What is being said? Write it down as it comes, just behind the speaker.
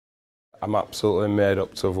I'm absolutely made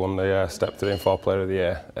up to have won the Step to the Inform Player of the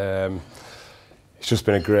Year. It's just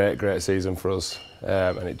been a great season for us,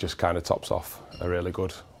 and it just kind of tops off a really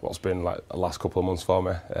good, what's been like the last couple of months for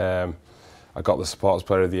me. I got the Supporters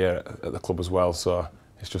Player of the Year at the club as well, so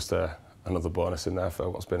it's just another bonus in there for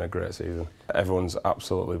what's been a great season. Everyone's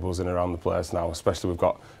absolutely buzzing around the place now, especially we've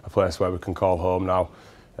got a place where we can call home now.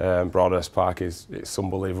 Broadhurst Park it's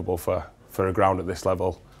unbelievable for a ground at this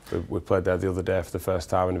level. We played there the other day for the first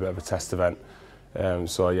time in a bit of a test event.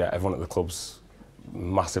 So yeah, everyone at the club's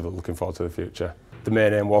massively looking forward to the future. The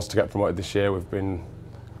main aim was to get promoted this year. We've been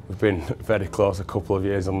very close a couple of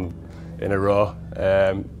years in a row,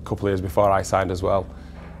 a couple of years before I signed as well.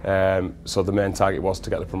 So the main target was to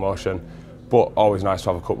get the promotion, but always nice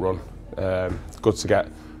to have a cup run. Good to get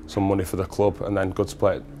some money for the club, and then good to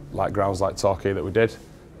play at like grounds like Torquay that we did.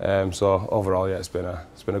 So overall, yeah, it's been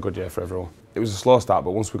a good year for everyone. It was a slow start,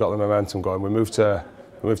 but once we got the momentum going, we moved to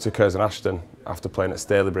Curzon Ashton after playing at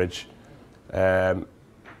Stalybridge,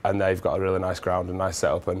 and they've got a really nice ground and nice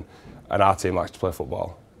setup, and our team likes to play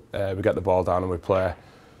football. We get the ball down and we play.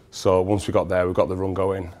 So once we got there, we got the run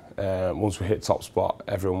going. Once we hit top spot,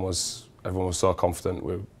 everyone was so confident.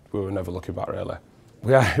 We were never looking back really.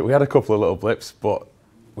 We had a couple of little blips, but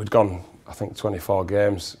we'd gone I think 24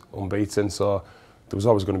 games unbeaten, so there was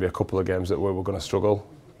always going to be a couple of games that we were going to struggle.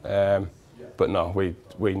 But no,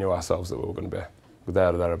 we knew ourselves that we were going to be there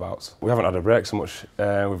or thereabouts. We haven't had a break so much.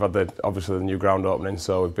 We've had obviously the new ground opening,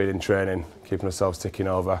 so we've been in training, keeping ourselves ticking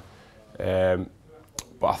over.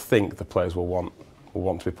 But I think the players will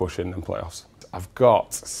want to be pushing in playoffs. I've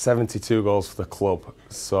got 72 goals for the club,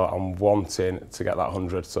 so I'm wanting to get that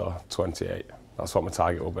 100, so 28. That's what my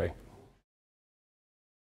target will be.